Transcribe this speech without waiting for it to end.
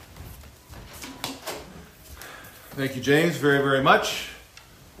Thank you, James, very, very much.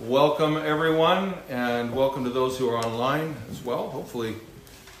 Welcome, everyone, and welcome to those who are online as well. Hopefully,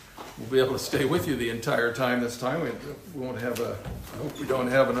 we'll be able to stay with you the entire time this time. I hope we don't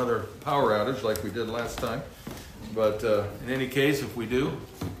have another power outage like we did last time. But in any case, if we do,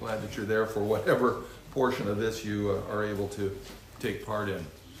 I'm glad that you're there for whatever portion of this you are able to take part in.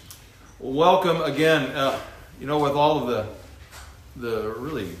 Welcome again. With all of the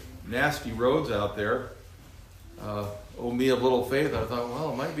really nasty roads out there, oh me of little faith, I thought,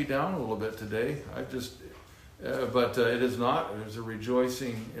 well, it might be down a little bit today. But it is not. There's a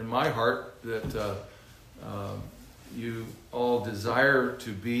rejoicing in my heart that you all desire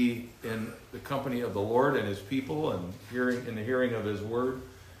to be in the company of the Lord and His people and in the hearing of His word,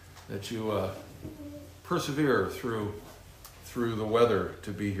 that you persevere through the weather to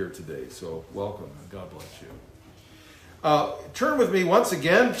be here today. So welcome and God bless you. Turn with me once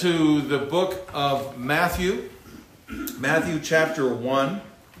again to the book of Matthew chapter 1.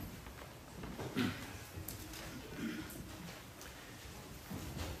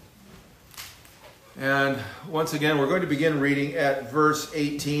 And once again, we're going to begin reading at verse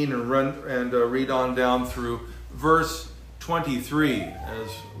 18 and read on down through verse 23 as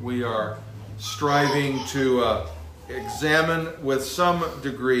we are striving to examine with some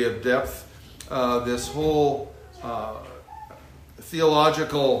degree of depth this whole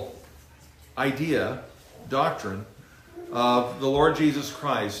theological doctrine of the Lord Jesus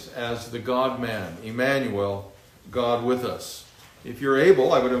Christ as the God-man, Emmanuel, God with us. If you're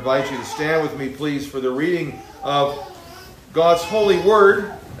able, I would invite you to stand with me, please, for the reading of God's holy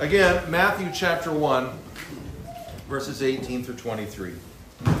word. Again, Matthew chapter 1, verses 18 through 23.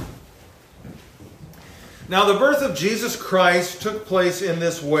 Now the birth of Jesus Christ took place in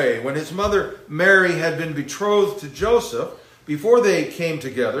this way. When his mother Mary had been betrothed to Joseph, before they came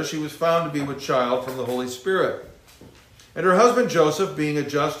together, she was found to be with child from the Holy Spirit. And her husband Joseph, being a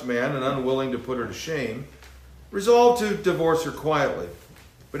just man and unwilling to put her to shame, resolved to divorce her quietly.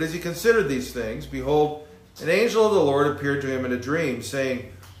 But as he considered these things, behold, an angel of the Lord appeared to him in a dream, saying,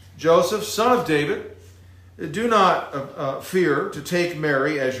 Joseph, son of David, do not fear to take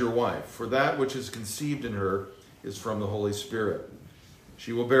Mary as your wife, for that which is conceived in her is from the Holy Spirit.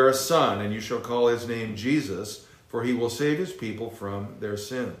 She will bear a son, and you shall call his name Jesus, for he will save his people from their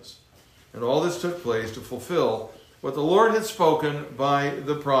sins. And all this took place to fulfill what the Lord had spoken by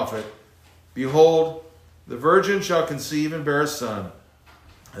the prophet. Behold, the virgin shall conceive and bear a son,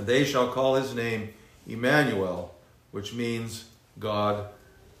 and they shall call his name Emmanuel, which means God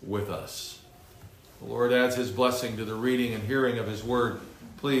with us. The Lord adds his blessing to the reading and hearing of his word.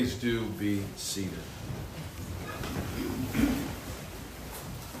 Please do be seated.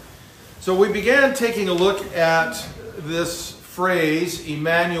 So we began taking a look at this phrase,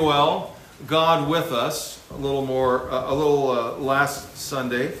 Emmanuel, God with us, a little last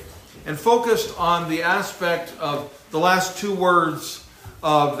Sunday, and focused on the aspect of the last two words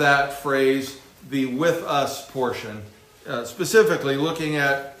of that phrase, the with us portion, specifically looking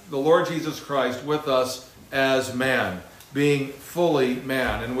at the Lord Jesus Christ with us as man, being fully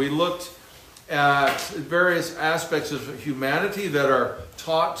man. And we looked at various aspects of humanity that are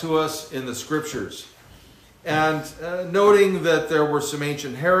taught to us in the Scriptures. And noting that there were some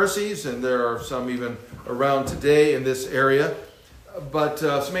ancient heresies, and there are some even around today in this area, but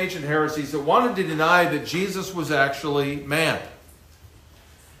some ancient heresies that wanted to deny that Jesus was actually man,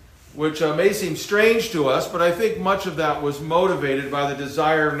 which may seem strange to us, but I think much of that was motivated by the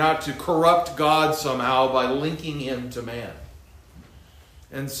desire not to corrupt God somehow by linking him to man.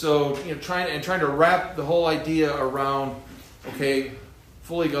 And so, trying to wrap the whole idea around, okay,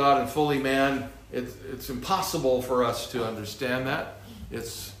 fully God and fully man, it's impossible for us to understand that.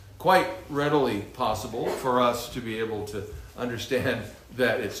 It's quite readily possible for us to be able to understand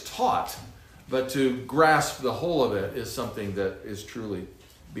that it's taught, but to grasp the whole of it is something that is truly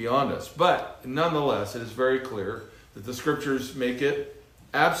beyond us. But nonetheless, it is very clear that the Scriptures make it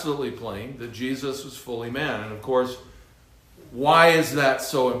absolutely plain that Jesus was fully man. And of course, why is that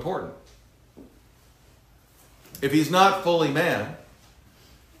so important? If he's not fully man,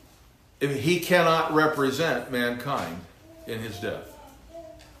 if he cannot represent mankind in his death.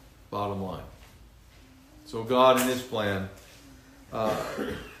 Bottom line. So God in his plan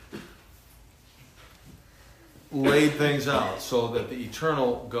laid things out so that the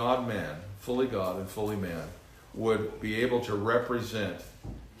eternal God-man, fully God and fully man, would be able to represent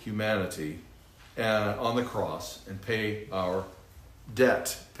humanity on the cross and pay our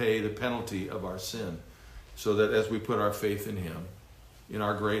debt, pay the penalty of our sin, so that as we put our faith in him, in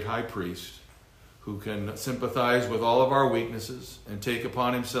our great high priest, who can sympathize with all of our weaknesses and take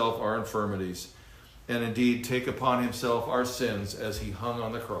upon himself our infirmities, and indeed take upon himself our sins as he hung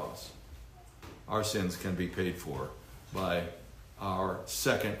on the cross, our sins can be paid for by our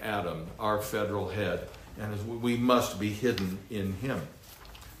second Adam, our federal head, and we must be hidden in him.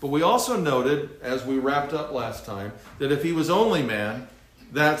 But we also noted, as we wrapped up last time, that if he was only man,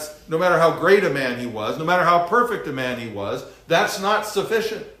 that's no matter how great a man he was, no matter how perfect a man he was, that's not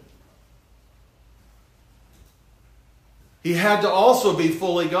sufficient. He had to also be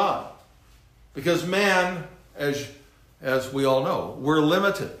fully God. Because man, as we all know, we're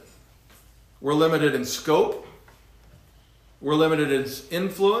limited. We're limited in scope. We're limited in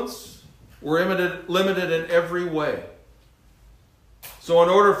influence. We're limited in every way. So in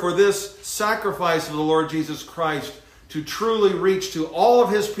order for this sacrifice of the Lord Jesus Christ to truly reach to all of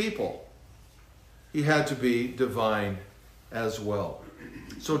his people, he had to be divine as well.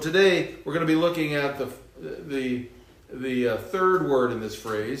 So today we're going to be looking at the third word in this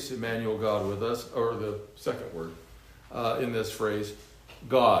phrase, Emmanuel, God with us, or the second word in this phrase,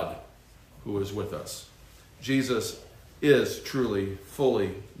 God who is with us. Jesus is truly,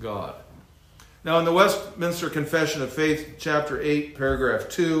 fully God. Now in the Westminster Confession of Faith, chapter 8, paragraph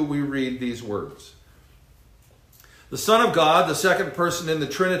 2, we read these words. The Son of God, the second person in the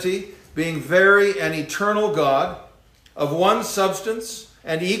Trinity, being very and eternal God, of one substance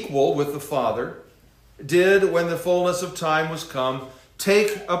and equal with the Father, did, when the fullness of time was come,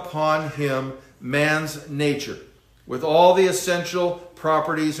 take upon him man's nature, with all the essential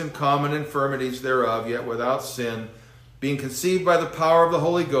properties and common infirmities thereof, yet without sin, being conceived by the power of the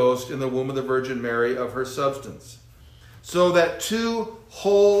Holy Ghost in the womb of the Virgin Mary of her substance. So that two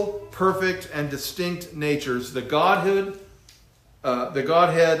whole, perfect, and distinct natures, the Godhead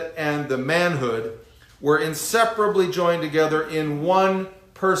and the manhood, were inseparably joined together in one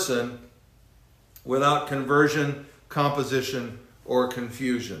person without conversion, composition, or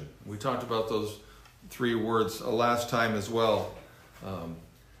confusion. We talked about those three words last time as well.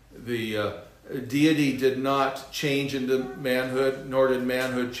 The deity did not change into manhood, nor did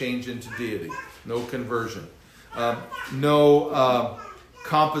manhood change into deity. No conversion. No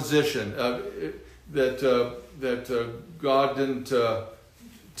composition. That God didn't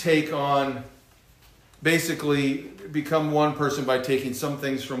take on, basically become one person by taking some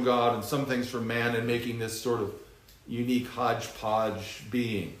things from God and some things from man and making this sort of unique hodgepodge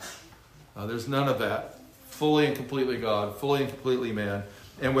being. There's none of that. Fully and completely God, fully and completely man,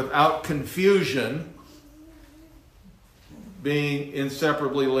 and without confusion, being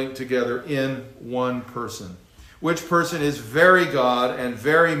inseparably linked together in one person. Which person is very God and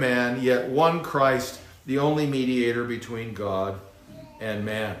very man, yet one Christ, the only mediator between God and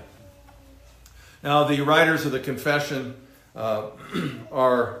man. Now, the writers of the Confession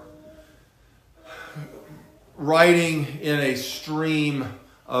are writing in a stream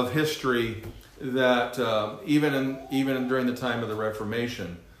of history that even during the time of the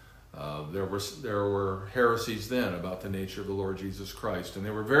Reformation, there were heresies then about the nature of the Lord Jesus Christ, and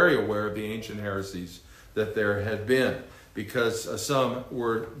they were very aware of the ancient heresies that there had been, because some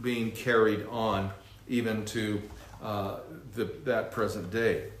were being carried on even to that present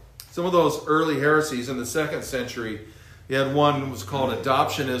day. Some of those early heresies in the 2nd century, you had one that was called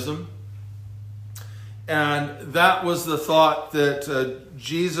adoptionism. And that was the thought that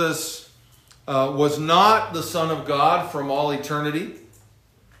Jesus was not the Son of God from all eternity,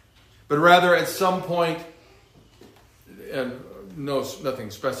 but rather at some point, and nothing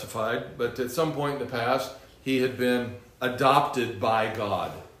specified, but at some point in the past, he had been adopted by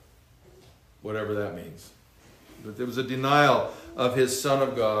God, whatever that means. But there was a denial of his Son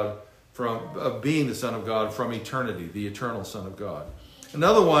of God, of being the Son of God from eternity, the eternal Son of God.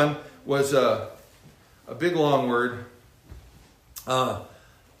 Another one was a big long word,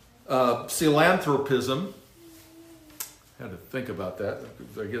 philanthropism. I had to think about that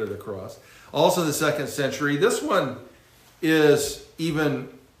to get it across. Also the 2nd century. This one is even,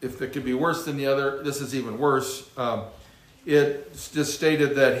 if it could be worse than the other, this is even worse. It just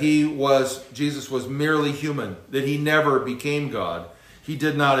stated that Jesus was merely human, that he never became God. He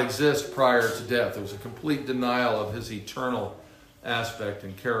did not exist prior to death. It was a complete denial of his eternal aspect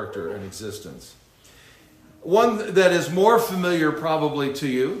and character and existence. One that is more familiar probably to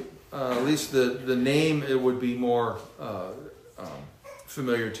you, at least the name, it would be more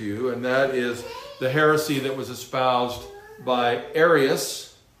familiar to you, and that is the heresy that was espoused by Arius.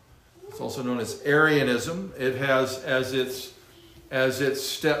 It's also known as Arianism. It has as its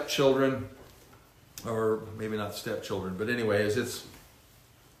stepchildren, or maybe not stepchildren, but anyway, as its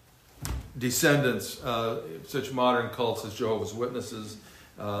descendants, such modern cults as Jehovah's Witnesses,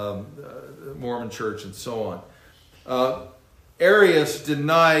 Mormon Church, and so on. Arius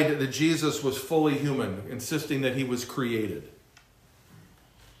denied that Jesus was fully human, insisting that he was created.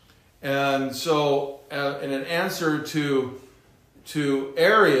 And so, in an answer to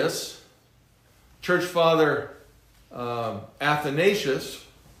Arius, Church Father Athanasius,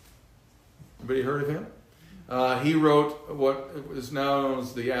 anybody heard of him? He wrote what is now known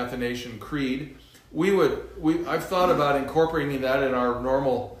as the Athanasian Creed. I've thought about incorporating that in our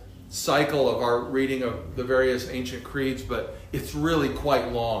normal cycle of our reading of the various ancient creeds, but it's really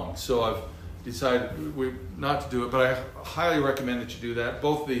quite long, so I've decided not to do it, but I highly recommend that you do that.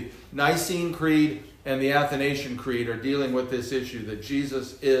 Both the Nicene Creed and the Athanasian Creed are dealing with this issue that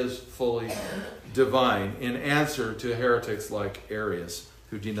Jesus is fully divine, in answer to heretics like Arius,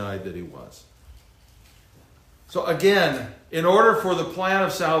 who denied that he was. So again, in order for the plan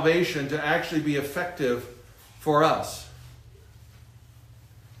of salvation to actually be effective for us,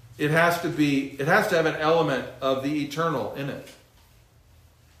 it has to have an element of the eternal in it.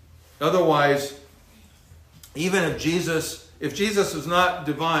 Otherwise, even if Jesus is not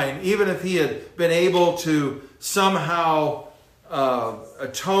divine, even if he had been able to somehow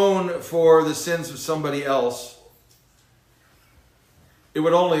atone for the sins of somebody else, it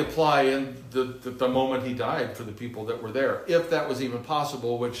would only apply in the moment he died for the people that were there, if that was even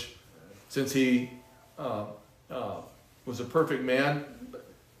possible, which, since he was a perfect man,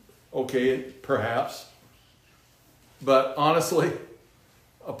 okay, perhaps. But honestly,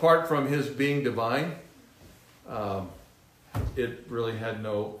 apart from his being divine, it really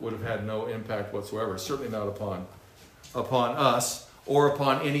would have had no impact whatsoever. Certainly not upon us or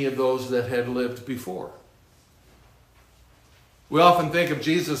upon any of those that had lived before. We often think of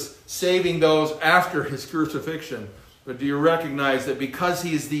Jesus saving those after his crucifixion, but do you recognize that because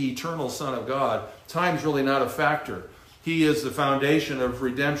he is the eternal Son of God, time's really not a factor. He is the foundation of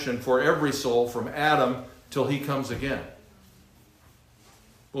redemption for every soul from Adam till he comes again,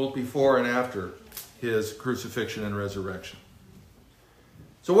 both before and after his crucifixion and resurrection.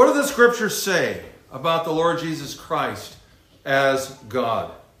 So what do the scriptures say about the Lord Jesus Christ as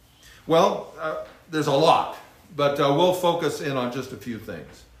God? Well, there's a lot, but we'll focus in on just a few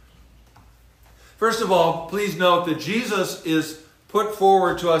things. First of all, please note that Jesus is put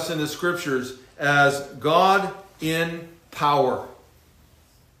forward to us in the scriptures as God in power.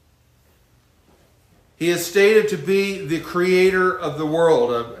 He is stated to be the creator of the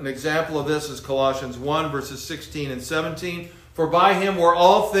world. An example of this is Colossians 1, verses 16 and 17. For by him were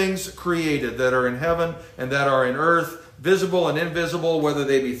all things created that are in heaven and that are in earth, visible and invisible, whether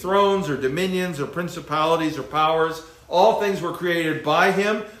they be thrones or dominions or principalities or powers. All things were created by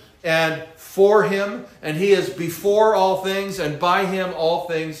him and for him, and he is before all things, and by him all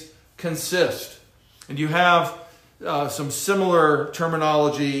things consist. And you have some similar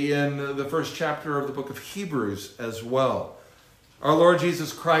terminology in the first chapter of the book of Hebrews as well. Our Lord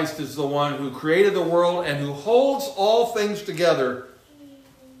Jesus Christ is the one who created the world and who holds all things together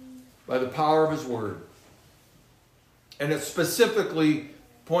by the power of his word. And it's specifically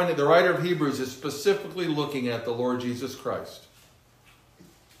pointed, the writer of Hebrews is specifically looking at the Lord Jesus Christ,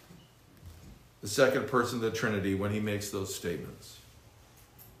 the second person of the Trinity, when he makes those statements.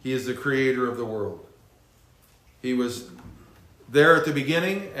 He is the creator of the world. He was there at the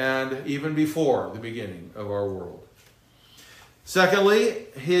beginning and even before the beginning of our world. Secondly,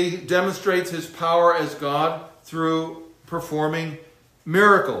 he demonstrates his power as God through performing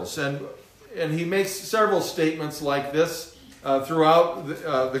miracles. And he makes several statements like this throughout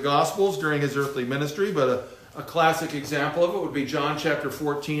the Gospels during his earthly ministry. But a classic example of it would be John chapter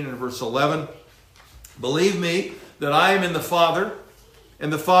 14 and verse 11. Believe me that I am in the Father,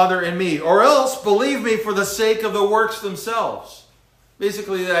 and the Father in me. Or else believe me for the sake of the works themselves.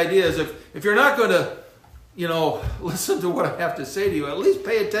 Basically, the idea is if you're not going to, listen to what I have to say to you, at least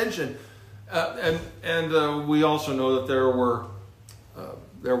pay attention. And we also know that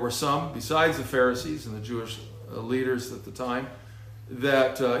there were some, besides the Pharisees and the Jewish leaders at the time,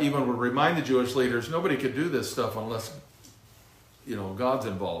 that even would remind the Jewish leaders, nobody could do this stuff unless, God's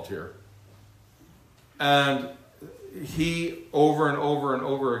involved here. And he, over and over and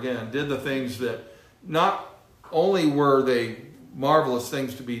over again, did the things that not only were they marvelous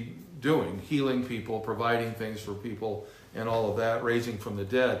things to be doing, healing people, providing things for people, and all of that, raising from the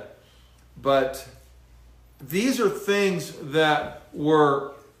dead, but these are things that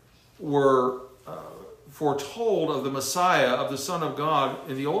were foretold of the Messiah, of the Son of God,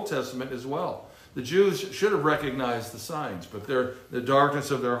 in the Old Testament as well. The Jews should have recognized the signs, but the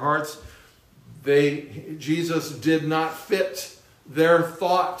darkness of their hearts, Jesus did not fit their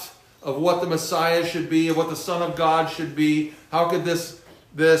thought of what the Messiah should be, of what the Son of God should be. How could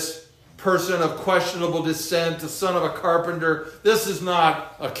this person of questionable descent, the son of a carpenter. This is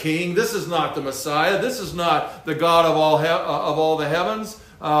not a king. This is not the Messiah. This is not the God of all the heavens.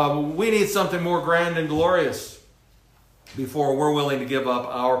 We need something more grand and glorious before we're willing to give up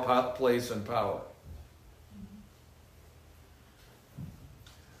our place and power.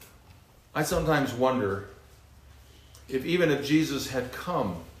 I sometimes wonder if even if Jesus had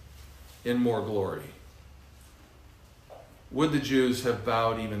come in more glory, would the Jews have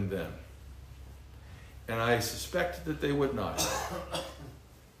bowed even then? And I suspect that they would not.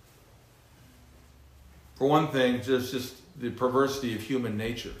 For one thing, just the perversity of human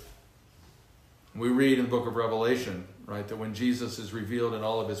nature. We read in the book of Revelation, right, that when Jesus is revealed in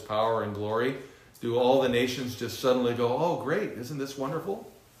all of his power and glory, do all the nations just suddenly go, oh, great, isn't this wonderful?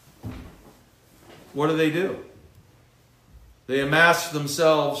 What do? They amass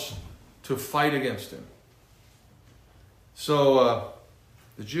themselves to fight against him. So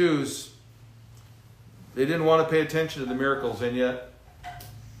the Jews, they didn't want to pay attention to the miracles, and yet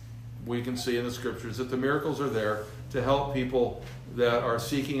we can see in the scriptures that the miracles are there to help people that are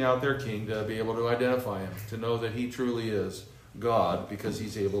seeking out their king to be able to identify him, to know that he truly is God because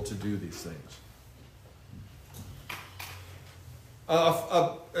he's able to do these things.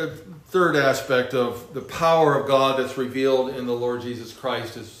 A third aspect of the power of God that's revealed in the Lord Jesus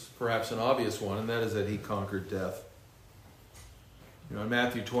Christ is perhaps an obvious one, and that is that he conquered death. You know, in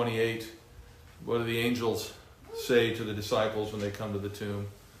Matthew 28, what do the angels say to the disciples when they come to the tomb?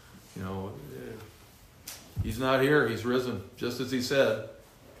 You know, he's not here, he's risen, just as he said.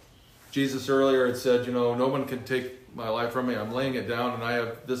 Jesus earlier had said, you know, no one can take my life from me. I'm laying it down, and I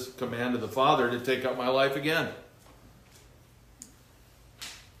have this command of the Father to take up my life again.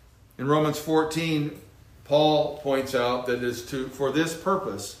 In Romans 14, Paul points out that it is for this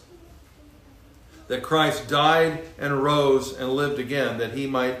purpose that Christ died and rose and lived again, that he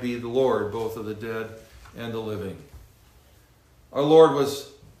might be the Lord, both of the dead and the living. Our Lord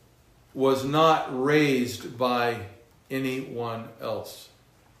was not raised by anyone else.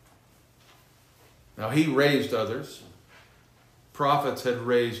 Now, he raised others. Prophets had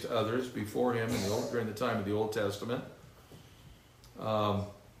raised others before him during the time of the Old Testament.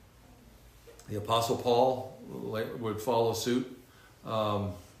 The Apostle Paul would follow suit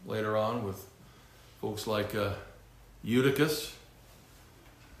later on with folks like Eutychus.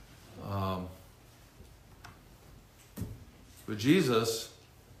 But Jesus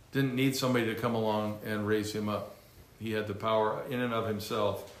didn't need somebody to come along and raise him up. He had the power in and of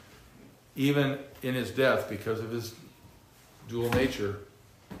himself, even in his death, because of his dual nature,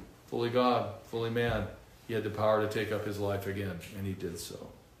 fully God, fully man. He had the power to take up his life again, and he did so.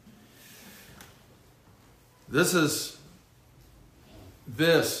 This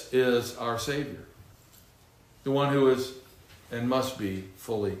is our Savior, the one who is and must be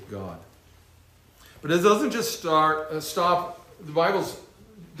fully God. But it doesn't just stop. The Bible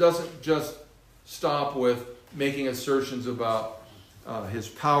doesn't just stop with making assertions about his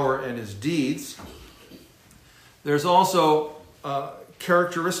power and his deeds. There's also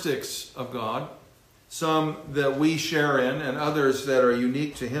characteristics of God, some that we share in and others that are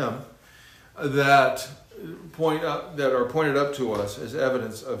unique to him, that are pointed up to us as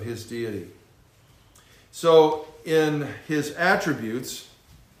evidence of his deity. So in his attributes,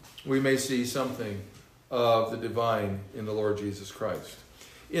 we may see something of the divine in the Lord Jesus Christ.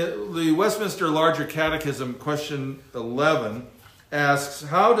 In the Westminster Larger Catechism, question 11, asks,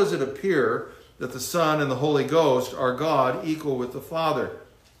 how does it appear that the Son and the Holy Ghost are God equal with the Father?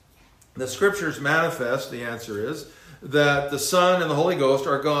 The Scriptures manifest, the answer is, that the Son and the Holy Ghost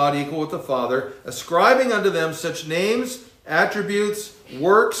are God equal with the Father, ascribing unto them such names, attributes,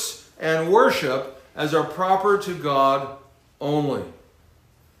 works, and worship as are proper to God only.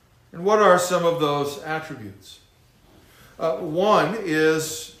 And what are some of those attributes? One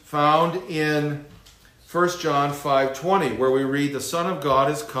is found in 1 John 5:20, where we read, the Son of God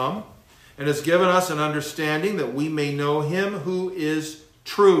has come and has given us an understanding that we may know him who is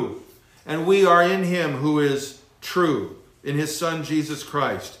true. And we are in him who is true, in his Son Jesus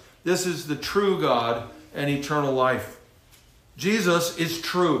Christ. This is the true God and eternal life. Jesus is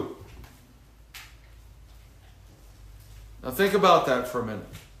true. Now think about that for a minute.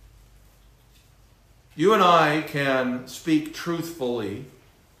 You and I can speak truthfully,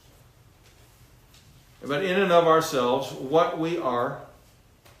 but in and of ourselves, what we are,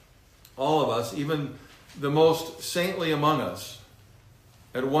 all of us, even the most saintly among us,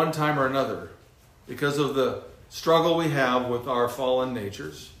 at one time or another, because of the struggle we have with our fallen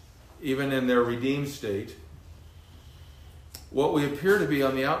natures, even in their redeemed state, what we appear to be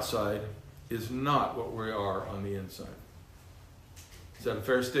on the outside is not what we are on the inside. Is that a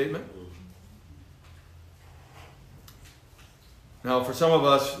fair statement? Now, for some of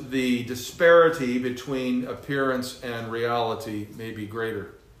us, the disparity between appearance and reality may be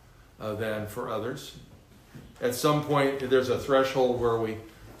greater than for others. At some point, there's a threshold where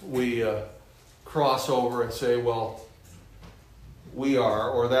we cross over and say, well, we are,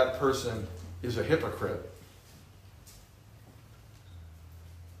 or that person is a hypocrite.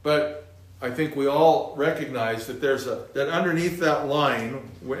 But I think we all recognize that that underneath that line,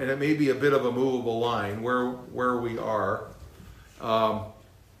 and it may be a bit of a movable line, where we are,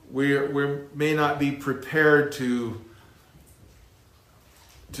 we may not be prepared to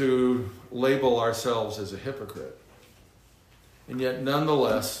label ourselves as a hypocrite. And yet,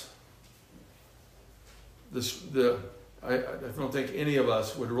 nonetheless, I don't think any of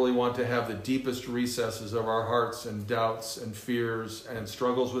us would really want to have the deepest recesses of our hearts and doubts and fears and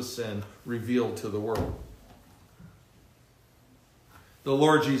struggles with sin revealed to the world. The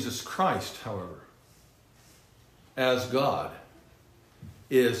Lord Jesus Christ, however, as God,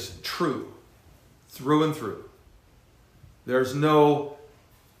 is true through and through. There's no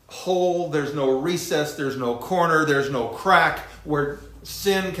hole, there's no recess, there's no corner, there's no crack where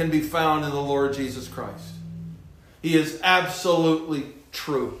sin can be found in the Lord Jesus Christ. He is absolutely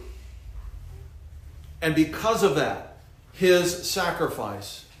true. And because of that, his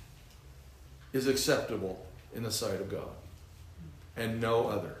sacrifice is acceptable in the sight of God, and no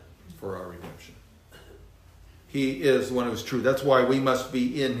other for our redemption. He is the one who is true. That's why we must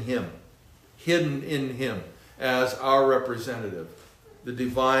be in him, hidden in him as our representative, the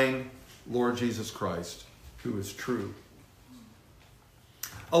divine Lord Jesus Christ, who is true.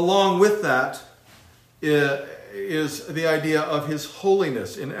 Along with that is the idea of his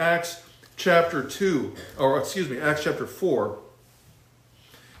holiness. In Acts chapter 4,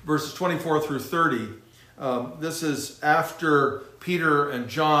 verses 24 through 30, this is after Peter and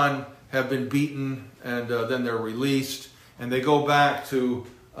John have been beaten, and then they're released, and they go back to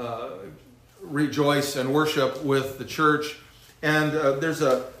rejoice and worship with the church. And there's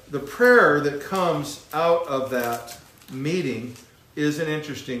the prayer that comes out of that meeting is an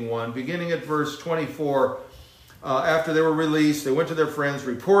interesting one. Beginning at verse 24, after they were released, they went to their friends,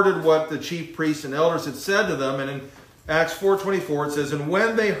 reported what the chief priests and elders had said to them. And in Acts 4:24 it says, "And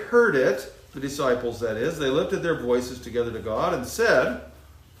when they heard it," the disciples that is, "they lifted their voices together to God and said,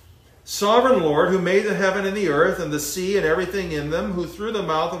 'Sovereign Lord, who made the heaven and the earth and the sea and everything in them, who through the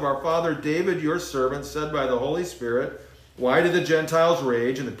mouth of our father David, your servant, said by the Holy Spirit, why did the Gentiles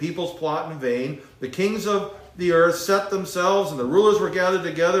rage and the peoples plot in vain? The kings of the earth set themselves, and the rulers were gathered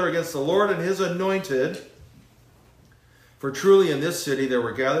together against the Lord and his anointed. For truly in this city they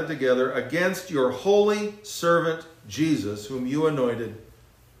were gathered together against your holy servant Jesus, whom you anointed,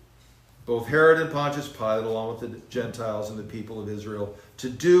 both Herod and Pontius Pilate, along with the Gentiles and the people of Israel, to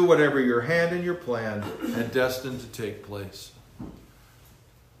do whatever your hand and your plan had destined to take place.'"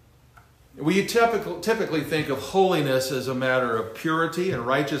 We typically think of holiness as a matter of purity and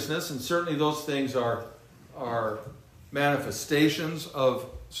righteousness, and certainly those things are manifestations of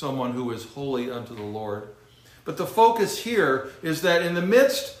someone who is holy unto the Lord. But the focus here is that in the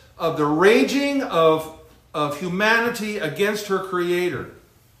midst of the raging of humanity against her Creator,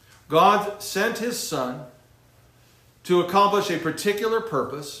 God sent his Son to accomplish a particular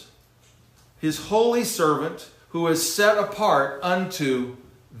purpose, his holy servant who is set apart unto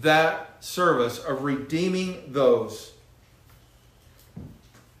that service of redeeming those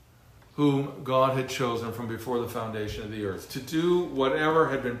whom God had chosen from before the foundation of the earth, to do whatever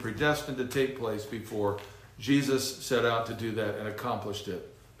had been predestined to take place before. Jesus set out to do that and accomplished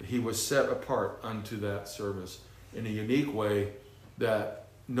it. He was set apart unto that service in a unique way that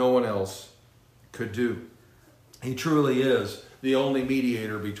no one else could do. He truly is the only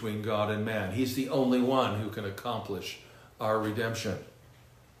mediator between God and man. He's the only one who can accomplish our redemption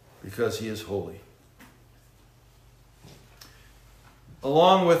because he is holy.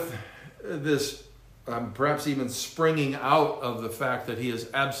 Along with this, perhaps even springing out of the fact that he is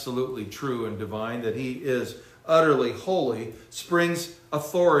absolutely true and divine, that he is utterly holy, springs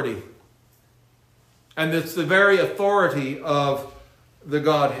authority. And it's the very authority of the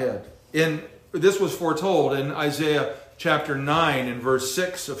Godhead. This was foretold in Isaiah chapter 9 and verse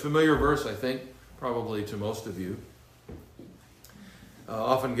 6, a familiar verse, I think, probably to most of you.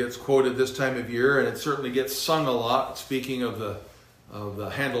 Often gets quoted this time of year, and it certainly gets sung a lot, speaking of the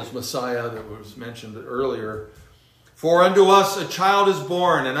Handel's Messiah that was mentioned earlier. "For unto us a child is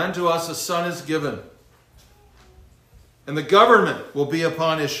born, and unto us a son is given. And the government will be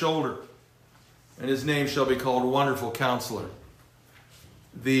upon his shoulder. And his name shall be called Wonderful Counselor,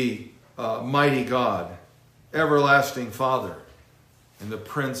 the Mighty God, Everlasting Father, and the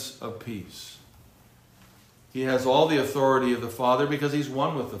Prince of Peace." He has all the authority of the Father because he's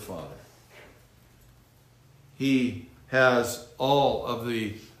one with the Father. He has all of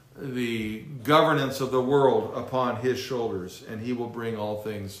the governance of the world upon his shoulders, and he will bring all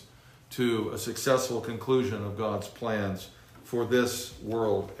things to a successful conclusion of God's plans for this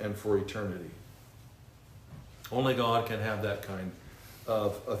world and for eternity. Only God can have that kind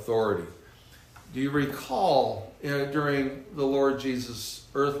of authority. Do you recall during the Lord Jesus'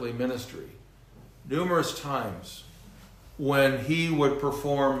 earthly ministry, numerous times when he would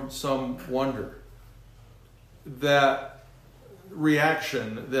perform some wonder, that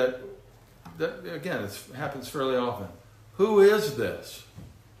reaction that again, it happens fairly often. Who is this?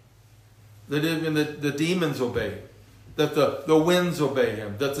 That even the demons obey him, that the winds obey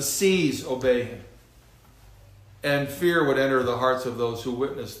him, that the seas obey him. And fear would enter the hearts of those who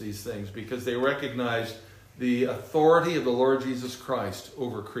witnessed these things because they recognized the authority of the Lord Jesus Christ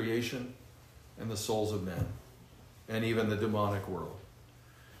over creation and the souls of men and even the demonic world.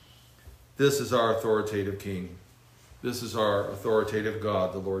 This is our authoritative King. This is our authoritative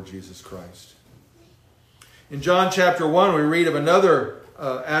God, the Lord Jesus Christ. In John chapter 1, we read of another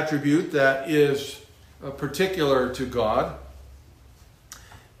attribute that is particular to God.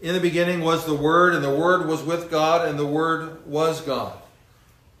 In the beginning was the Word, and the Word was with God, and the Word was God.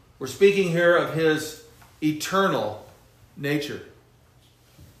 We're speaking here of his eternal nature.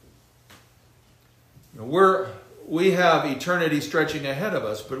 We have eternity stretching ahead of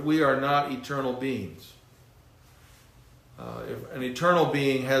us, but we are not eternal beings. If an eternal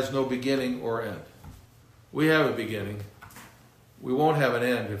being has no beginning or end. We have a beginning. We won't have an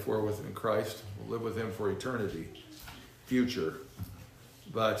end if we're within Christ. We'll live with him for eternity, future.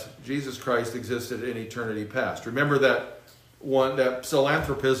 But Jesus Christ existed in eternity past. Remember that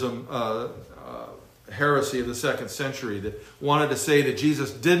philanthropism heresy of the 2nd century that wanted to say that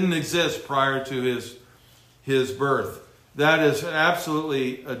Jesus didn't exist prior to his birth. That is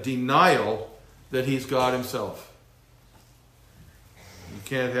absolutely a denial that he's God himself. You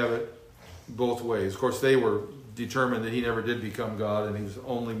can't have it both ways. Of course, they were determined that he never did become God and he was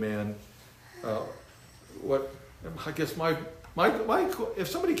only man. I guess if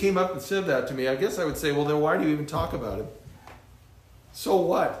somebody came up and said that to me, I guess I would say, well, then why do you even talk about it? So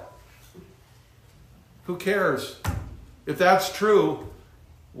what? Who cares? If that's true,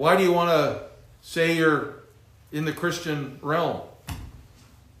 why do you want to say you're in the Christian realm?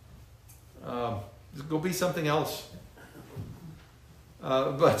 Go be something else.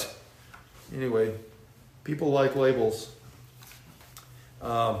 But anyway, people like labels.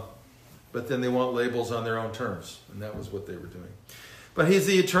 But then they want labels on their own terms. And that was what they were doing. But he's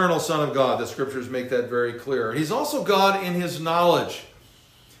the eternal Son of God. The scriptures make that very clear. He's also God in his knowledge.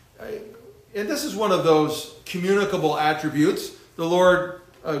 And this is one of those communicable attributes. The Lord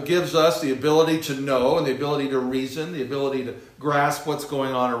gives us the ability to know and the ability to reason, the ability to grasp what's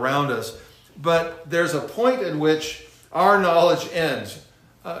going on around us. But there's a point at which our knowledge ends.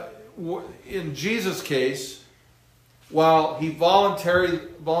 In Jesus' case, while he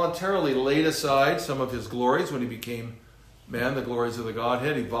voluntarily laid aside some of his glories when he became man, the glories of the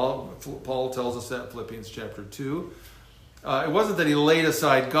Godhead, Paul tells us that in Philippians chapter 2. It wasn't that he laid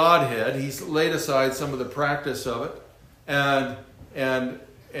aside Godhead, he laid aside some of the practice of it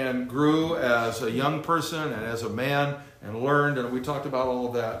and grew as a young person and as a man and learned, and we talked about all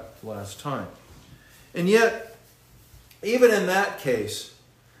of that last time. And yet, even in that case,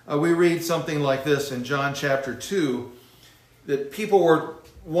 we read something like this in John chapter 2, that people were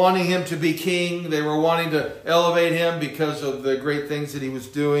wanting him to be king. They were wanting to elevate him because of the great things that he was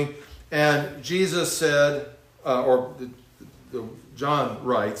doing. And Jesus said, John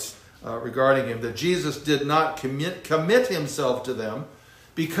writes regarding him, that Jesus did not commit himself to them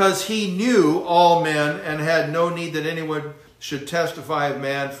because he knew all men and had no need that anyone should testify of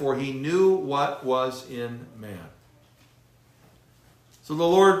man, for he knew what was in man. So the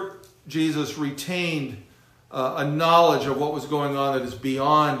Lord Jesus retained a knowledge of what was going on that is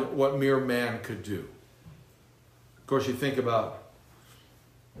beyond what mere man could do. Of course, you think about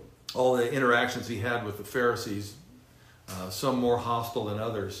all the interactions he had with the Pharisees, some more hostile than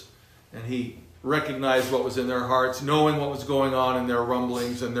others. And he recognized what was in their hearts, knowing what was going on in their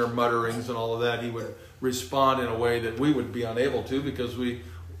rumblings and their mutterings and all of that. He would respond in a way that we would be unable to because we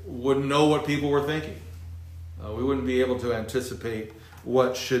wouldn't know what people were thinking. We wouldn't be able to anticipate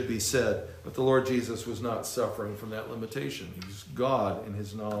what should be said. But the Lord Jesus was not suffering from that limitation. He was God in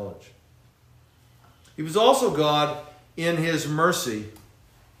his knowledge. He was also God in his mercy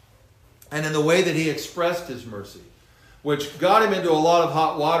and in the way that he expressed his mercy, which got him into a lot of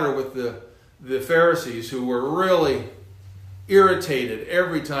hot water with the Pharisees, who were really irritated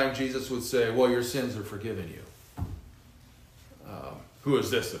every time Jesus would say, well, your sins are forgiven you. Who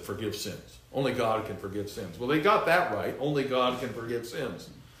is this that forgives sins? Only God can forgive sins. Well, they got that right. Only God can forgive sins.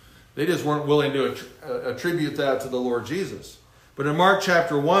 They just weren't willing to attribute that to the Lord Jesus. But in Mark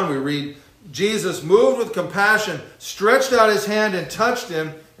chapter 1, we read, Jesus, moved with compassion, stretched out his hand and touched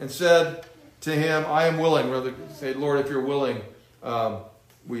him and said to him, I am willing. Rather say, Lord, if you're willing, will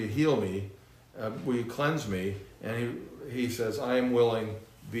you heal me? Will you cleanse me? And he says, I am willing,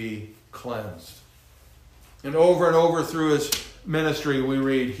 be cleansed. And over through his ministry, we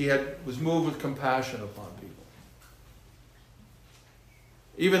read, he was moved with compassion upon people.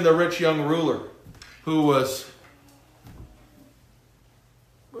 Even the rich young ruler, who was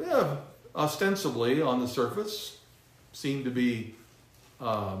ostensibly on the surface, seemed to be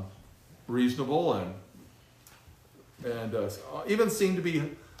reasonable and even seemed to be,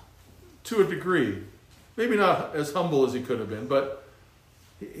 to a degree, maybe not as humble as he could have been, but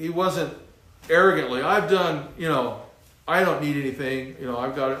he wasn't arrogantly, I've done, I don't need anything,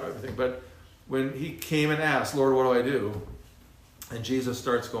 I've got everything. But when he came and asked, Lord, what do I do? And Jesus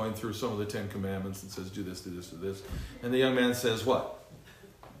starts going through some of the 10 Commandments and says, do this, do this, do this. And the young man says, what?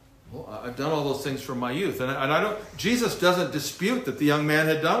 Well, I've done all those things from my youth. And Jesus doesn't dispute that the young man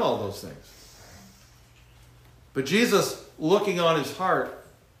had done all those things. But Jesus, looking on his heart,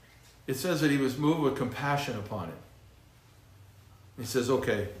 it says that he was moved with compassion upon him. He says,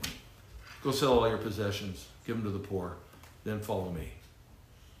 okay, go sell all your possessions, give them to the poor, then follow me.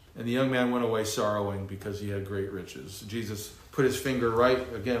 And the young man went away sorrowing because he had great riches. Jesus put his finger right,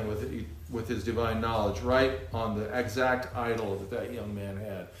 again, with his divine knowledge, right on the exact idol that young man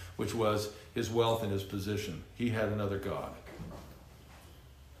had, which was his wealth and his position. He had another god.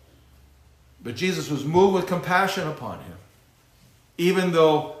 But Jesus was moved with compassion upon him, even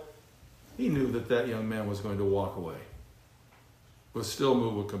though he knew that young man was going to walk away. Was still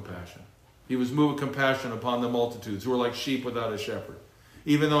moved with compassion. He was moved with compassion upon the multitudes who were like sheep without a shepherd,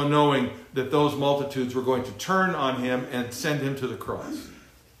 even though knowing that those multitudes were going to turn on him and send him to the cross.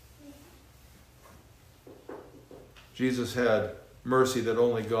 Jesus had mercy that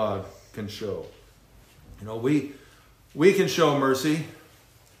only God can show. We can show mercy,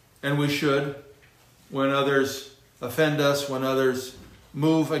 and we should, when others offend us, when others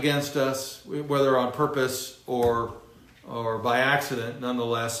move against us, whether on purpose or by accident.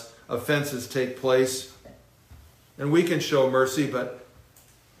 Nonetheless, offenses take place. And we can show mercy, but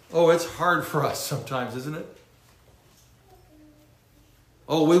it's hard for us sometimes, isn't it?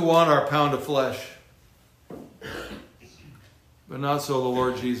 We want our pound of flesh. But not so the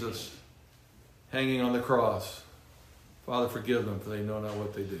Lord Jesus, hanging on the cross. Father, forgive them, for they know not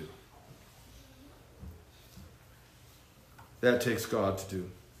what they do. That takes God to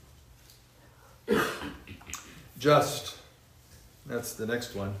do. Just. That's the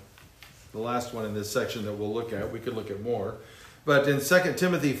next one. The last one in this section that we'll look at. We could look at more. But in 2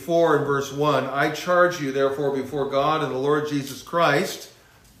 Timothy 4 and verse 1, I charge you therefore before God and the Lord Jesus Christ,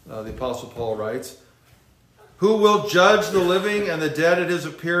 the Apostle Paul writes, who will judge the living and the dead at his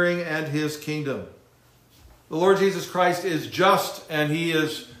appearing and his kingdom. The Lord Jesus Christ is just, and he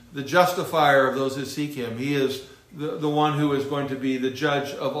is the justifier of those who seek him. He is the one who is going to be the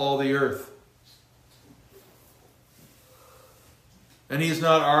judge of all the earth. And he's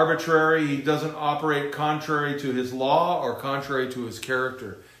not arbitrary. He doesn't operate contrary to his law or contrary to his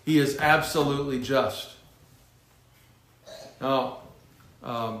character. He is absolutely just. Now,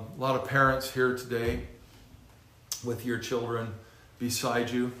 a lot of parents here today with your children beside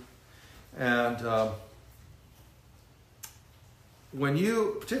you. And when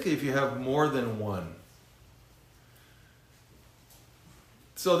you, particularly if you have more than one.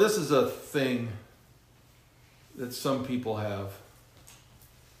 So this is a thing that some people have.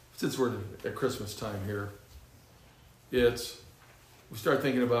 Since we're at Christmas time here, we start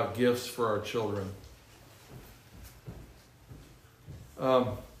thinking about gifts for our children.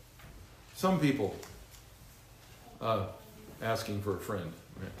 Some people asking for a friend.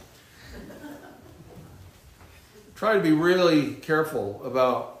 Right? Try to be really careful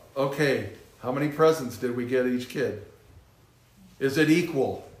about, how many presents did we get each kid? Is it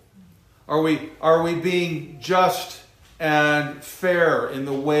equal? Are we being just and fair in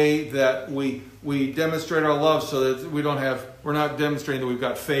the way that we demonstrate our love, so that we're not demonstrating that we've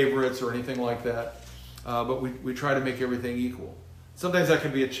got favorites or anything like that, but we try to make everything equal. Sometimes that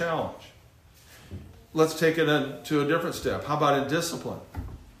can be a challenge. Let's take it to a different step. How about in discipline?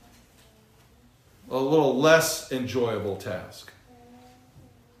 A little less enjoyable task.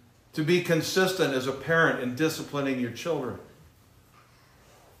 To be consistent as a parent in disciplining your children.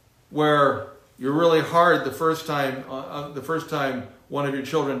 Where you're really hard the first time one of your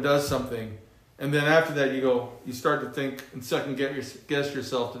children does something, And then after that, you start to think and second guess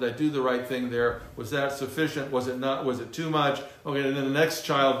yourself, did I do the right thing there? Was that sufficient? Was it not? Was it too much? Okay, and then the next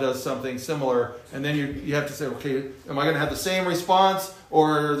child does something similar, and then you have to say, okay, am I going to have the same response,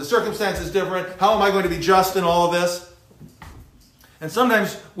 or the circumstance is different? How am I going to be just in all of this? And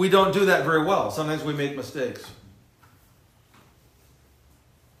sometimes we don't do that very well. Sometimes we make mistakes.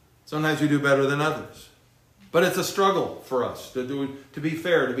 Sometimes we do better than others. But it's a struggle for us to be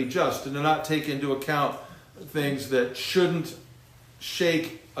fair, to be just, and to not take into account things that shouldn't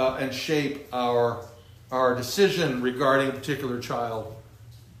shake and shape our decision regarding a particular child,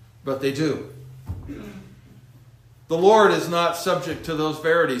 but they do. The Lord is not subject to those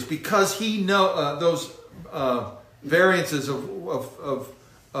verities because He knows those variances of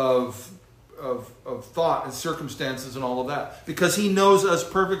thought and circumstances and all of that, because He knows us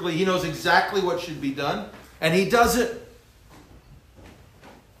perfectly. He knows exactly what should be done. And He does it.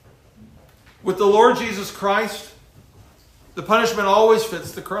 With the Lord Jesus Christ, the punishment always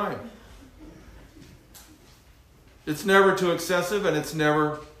fits the crime. It's never too excessive and it's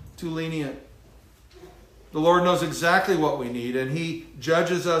never too lenient. The Lord knows exactly what we need, and He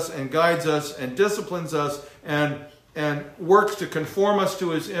judges us and guides us and disciplines us and works to conform us to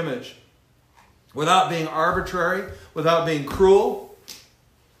His image without being arbitrary, without being cruel,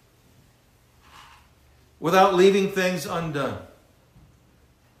 without leaving things undone.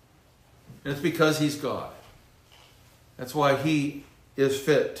 And it's because He's God. That's why He is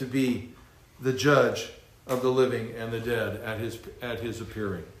fit to be the judge of the living and the dead at His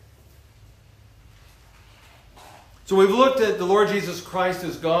appearing. So we've looked at the Lord Jesus Christ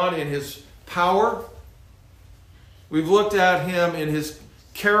as God in His power. We've looked at Him in His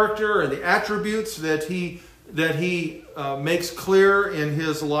character and the attributes that He makes clear in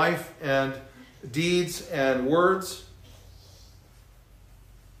His life and deeds and words.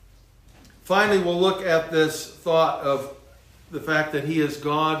 Finally, we'll look at this thought of the fact that He is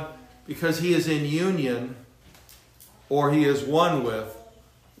God because He is in union, or He is one with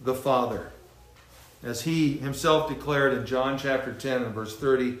the Father. As He Himself declared in John chapter 10 and verse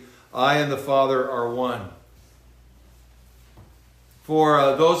 30, I and the Father are one. For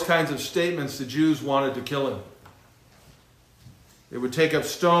those kinds of statements, the Jews wanted to kill Him. They would take up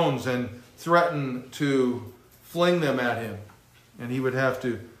stones and threaten to fling them at Him, and He would have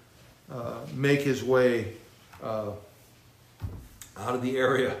to make His way out of the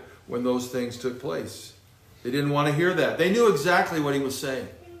area when those things took place. They didn't want to hear that. They knew exactly what He was saying.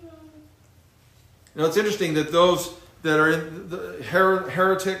 You know, it's interesting that those that are in the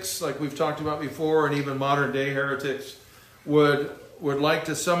heretics, like we've talked about before, and even modern day heretics, would like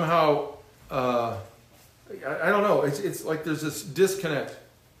to somehow, I don't know, it's like there's this disconnect.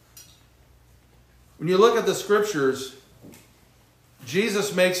 When you look at the Scriptures,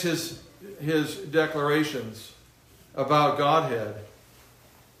 Jesus makes his declarations about Godhead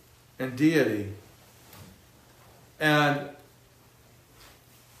and deity. And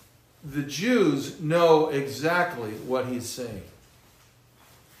the Jews know exactly what He's saying.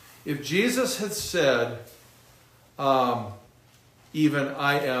 If Jesus had said, even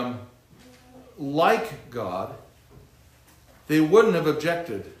I am like God, they wouldn't have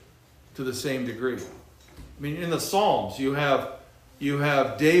objected to the same degree. I mean, in the Psalms, you have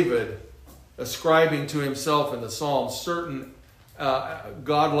David ascribing to himself in the Psalms certain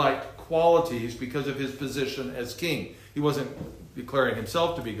godlike qualities because of his position as king. He wasn't declaring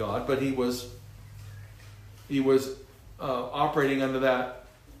himself to be God, but he was operating under that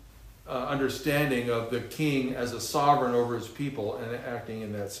understanding of the king as a sovereign over his people and acting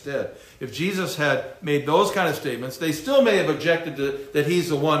in that stead. If Jesus had made those kind of statements, they still may have objected to that He's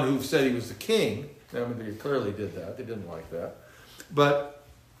the one who said He was the king. I mean, they clearly did that. They didn't like that. But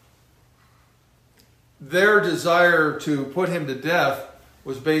their desire to put Him to death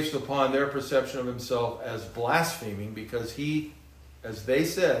was based upon their perception of Himself as blaspheming, because He, as they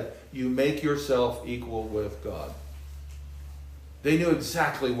said, you make yourself equal with God. They knew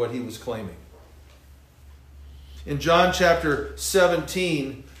exactly what He was claiming. In John chapter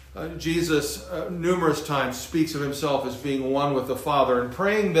 17, Jesus numerous times speaks of Himself as being one with the Father and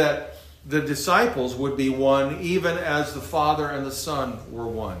praying that the disciples would be one even as the Father and the Son were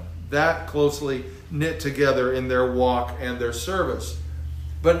one. That closely knit together in their walk and their service.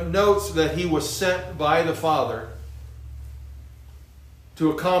 But notes that He was sent by the Father to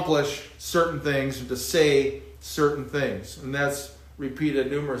accomplish certain things and to say certain things. And that's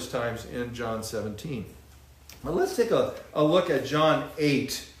repeated numerous times in John 17. Now let's take a look at John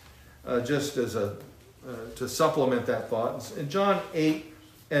 8 just as to supplement that thought. In John 8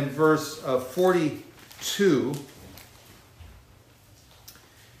 and verse 42,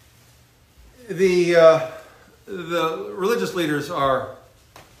 The religious leaders are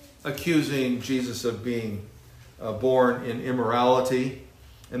accusing Jesus of being born in immorality,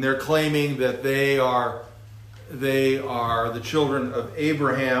 and they're claiming that they are the children of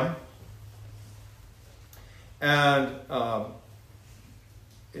Abraham. And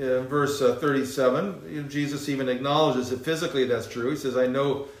in verse 37, Jesus even acknowledges that physically that's true. He says, I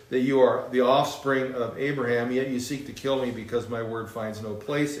know that you are the offspring of Abraham, yet you seek to kill me because my word finds no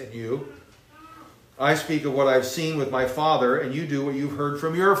place in you. I speak of what I've seen with my Father, and you do what you've heard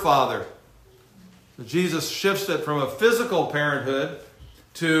from your father. So Jesus shifts it from a physical parenthood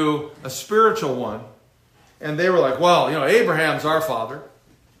to a spiritual one. And they were like, well, Abraham's our father.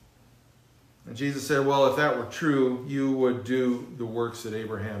 And Jesus said, well, if that were true, you would do the works that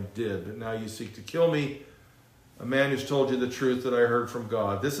Abraham did. But now you seek to kill me, a man who's told you the truth that I heard from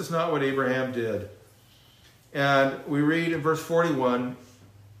God. This is not what Abraham did. And we read in verse 41,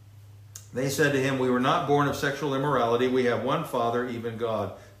 they said to him, we were not born of sexual immorality. We have one Father, even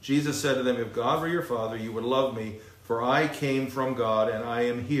God. Jesus said to them, if God were your Father, you would love me, for I came from God and I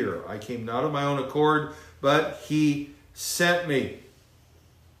am here. I came not of my own accord, but he sent me.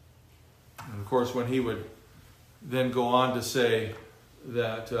 And of course, when he would then go on to say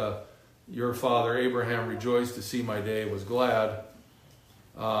that your father Abraham rejoiced to see my day, was glad,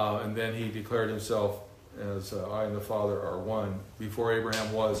 and then he declared himself as I and the Father are one. Before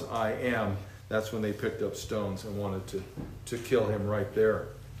Abraham was, I am. That's when they picked up stones and wanted to kill him right there.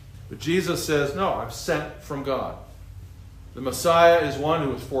 But Jesus says, no, I'm sent from God. The Messiah is one who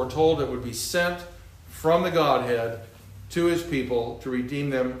was foretold that would be sent from the Godhead to his people to redeem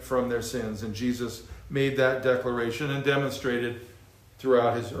them from their sins. And Jesus made that declaration and demonstrated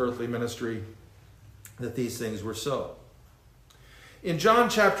throughout his earthly ministry that these things were so. In John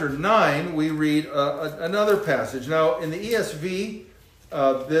chapter 9, we read another passage. Now, in the ESV,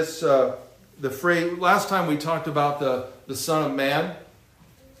 the phrase, last time we talked about the Son of Man,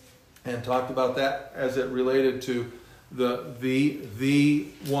 and talked about that as it related to the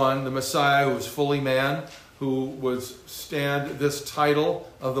one, the Messiah, who was fully man, who was stand this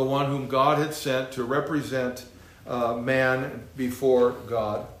title of the one whom God had sent to represent man before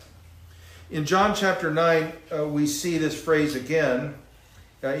God. In John chapter 9, we see this phrase again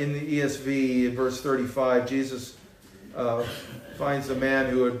in the ESV, in verse 35. Jesus finds a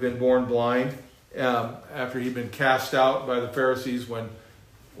man who had been born blind after he'd been cast out by the Pharisees when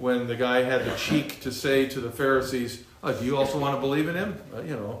the guy had the cheek to say to the Pharisees, oh, do you also want to believe in him?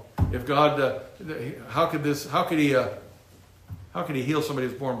 If God, how could he heal somebody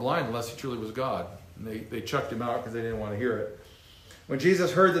who's born blind unless he truly was God? And they chucked him out because they didn't want to hear it. When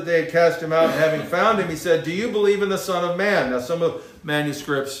Jesus heard that they had cast him out, and having found him, he said, do you believe in the Son of Man? Now, some of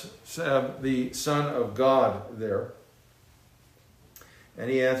manuscripts have the Son of God there. And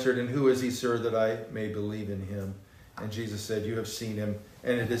he answered, and who is he, sir, that I may believe in him? And Jesus said, you have seen him,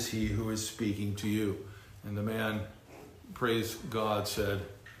 and it is he who is speaking to you. And the man, praise God, said,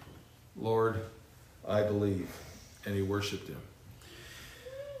 Lord, I believe. And he worshipped him.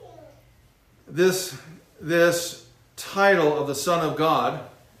 This title of the Son of God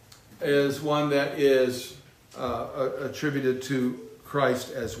is one that is attributed to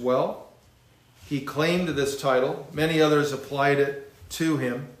Christ as well. He claimed this title. Many others applied it to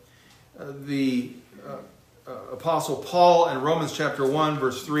him. The Apostle Paul in Romans chapter 1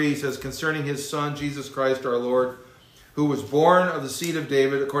 verse 3 says, concerning his Son, Jesus Christ our Lord, who was born of the seed of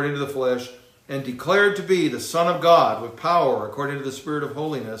David according to the flesh, and declared to be the Son of God with power according to the Spirit of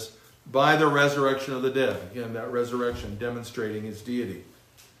holiness, by the resurrection of the dead. Again, that resurrection demonstrating his deity.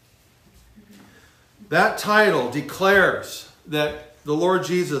 That title declares that the Lord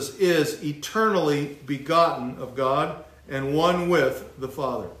Jesus is eternally begotten of God and one with the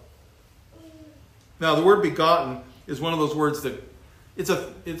Father. Now, the word begotten is one of those words that it's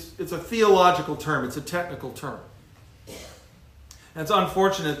a theological term. It's a technical term. And it's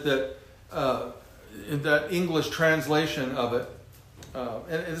unfortunate that in that English translation of it,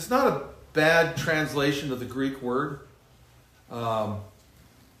 and it's not a bad translation of the Greek word, but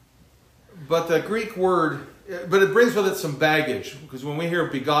the Greek word, but it brings with it some baggage, because when we hear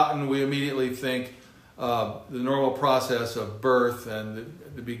begotten, we immediately think the normal process of birth and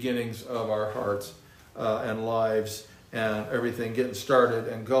the beginnings of our hearts and lives and everything getting started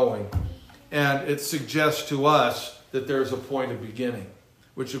and going. And it suggests to us that there's a point of beginning,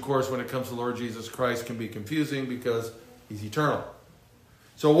 which of course when it comes to Lord Jesus Christ can be confusing because he's eternal.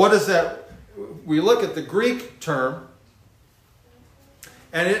 So what is that? We look at the Greek term,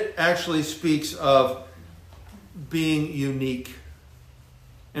 and it actually speaks of being unique,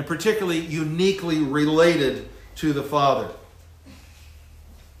 and particularly uniquely related to the Father.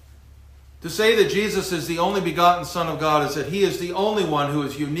 To say that Jesus is the only begotten Son of God is that he is the only one who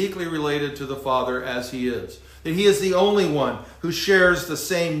is uniquely related to the Father as he is. That he is the only one who shares the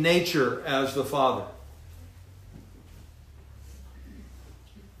same nature as the Father.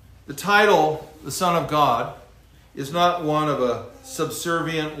 The title, the Son of God, is not one of a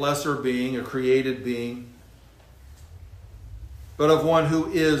subservient lesser being, a created being, but of one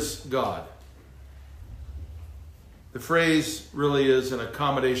who is God. The phrase really is an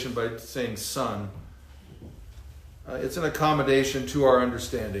accommodation by saying Son. It's an accommodation to our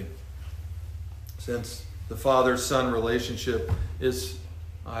understanding, since the Father-Son relationship is,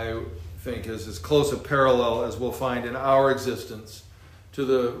 I think, is as close a parallel as we'll find in our existence to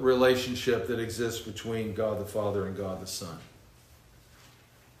the relationship that exists between God the Father and God the Son.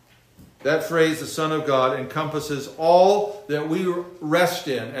 That phrase, the Son of God, encompasses all that we rest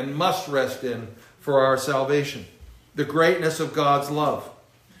in and must rest in for our salvation. The greatness of God's love,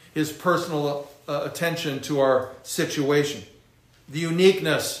 his personal attention to our situation, the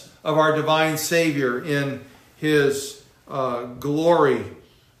uniqueness of our divine Savior in his glory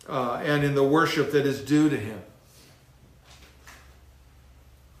and in the worship that is due to him.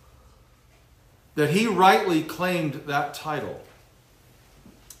 That he rightly claimed that title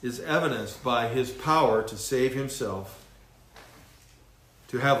is evidenced by his power to save himself,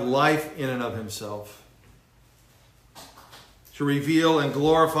 to have life in and of himself, to reveal and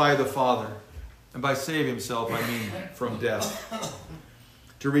glorify the Father, and by save himself I mean from death,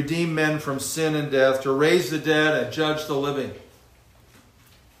 to redeem men from sin and death, to raise the dead and judge the living.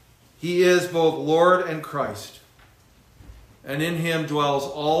 He is both Lord and Christ, and in him dwells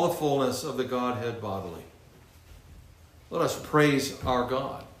all the fullness of the Godhead bodily. Let us praise our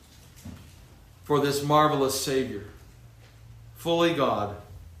God for this marvelous Savior, fully God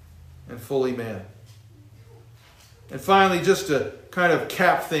and fully man. And finally, just to kind of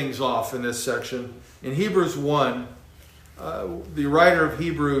cap things off in this section, in Hebrews 1, the writer of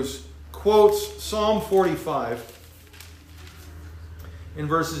Hebrews quotes Psalm 45 in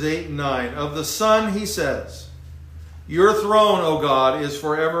verses 8 and 9. Of the Son, he says, "Your throne, O God, is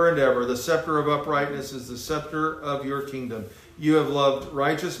forever and ever. The scepter of uprightness is the scepter of your kingdom. You have loved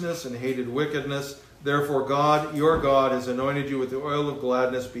righteousness and hated wickedness. Therefore, God, your God, has anointed you with the oil of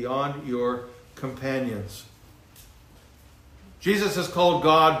gladness beyond your companions." Jesus is called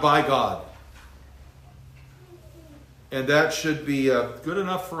God by God. And that should be good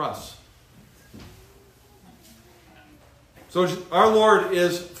enough for us. So our Lord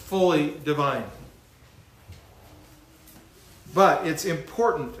is fully divine. But it's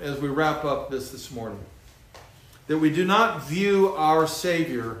important, as we wrap up this morning, that we do not view our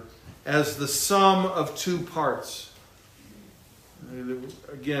Savior as the sum of two parts.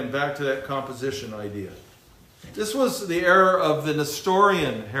 Again, back to that composition idea. This was the error of the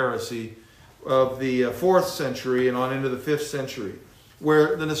Nestorian heresy of the 4th century and on into the 5th century,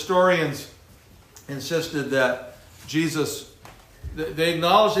 where the Nestorians insisted that Jesus, they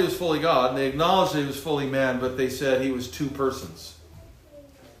acknowledged he was fully God, and they acknowledged he was fully man, but they said he was two persons.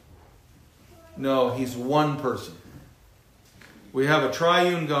 No, he's one person. We have a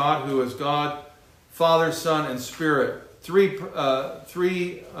triune God who is God, Father, Son, and Spirit. Three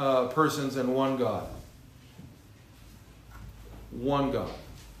persons and one God. One God.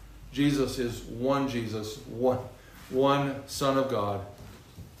 Jesus is one Jesus, one Son of God.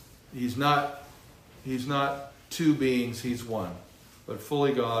 He's not two beings, he's one, but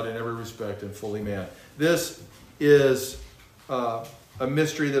fully God in every respect and fully man. This is a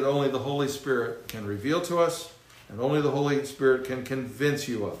mystery that only the Holy Spirit can reveal to us, and only the Holy Spirit can convince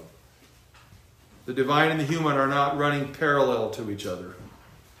you of. The divine and the human are not running parallel to each other.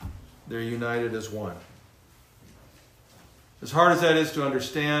 They're united as one. As hard as that is to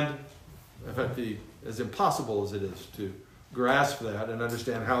understand, in fact, as impossible as it is to grasp that and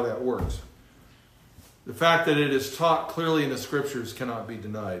understand how that works, the fact that it is taught clearly in the Scriptures cannot be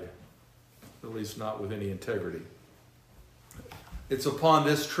denied, at least not with any integrity. It's upon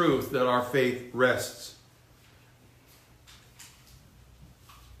this truth that our faith rests.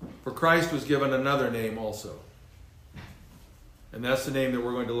 For Christ was given another name also. And that's the name that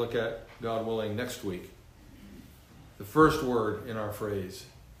we're going to look at, God willing, next week. The first word in our phrase,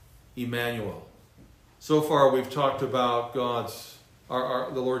 Emmanuel. So far we've talked about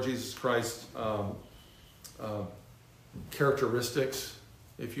the Lord Jesus Christ's characteristics,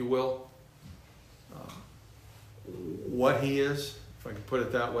 if you will. What he is, if I can put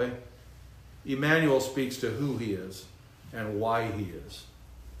it that way. Emmanuel speaks to who he is and why he is.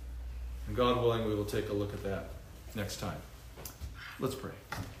 And God willing, we will take a look at that next time. Let's pray.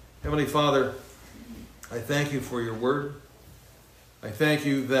 Heavenly Father, I thank you for your word. I thank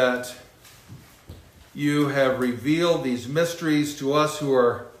you that you have revealed these mysteries to us who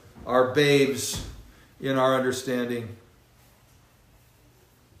are babes in our understanding.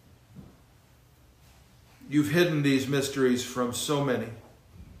 You've hidden these mysteries from so many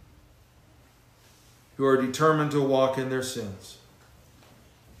who are determined to walk in their sins.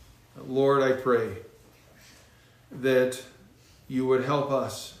 Lord, I pray that you would help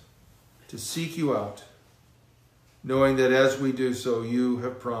us to seek you out, knowing that as we do so, you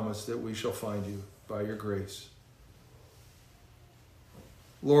have promised that we shall find you by your grace.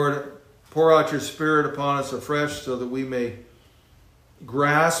 Lord, pour out your Spirit upon us afresh so that we may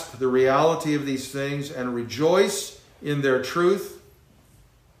grasp the reality of these things and rejoice in their truth.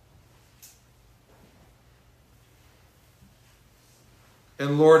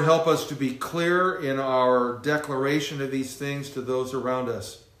 And Lord, help us to be clear in our declaration of these things to those around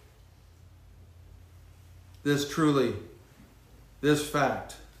us. This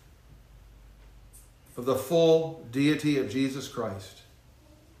fact of the full deity of Jesus Christ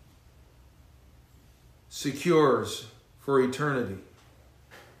secures for eternity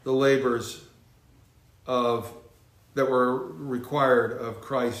the labors that were required of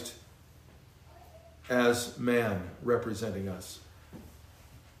Christ as man representing us.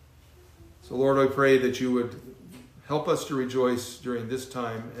 So Lord, I pray that you would help us to rejoice during this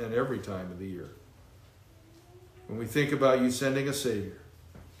time and every time of the year. When we think about you sending a Savior,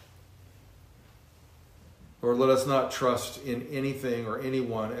 Lord, let us not trust in anything or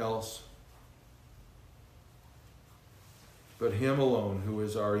anyone else, but him alone who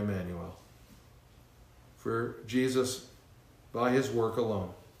is our Emmanuel. For Jesus, by his work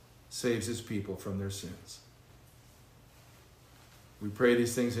alone, saves his people from their sins. We pray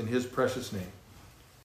these things in his precious name.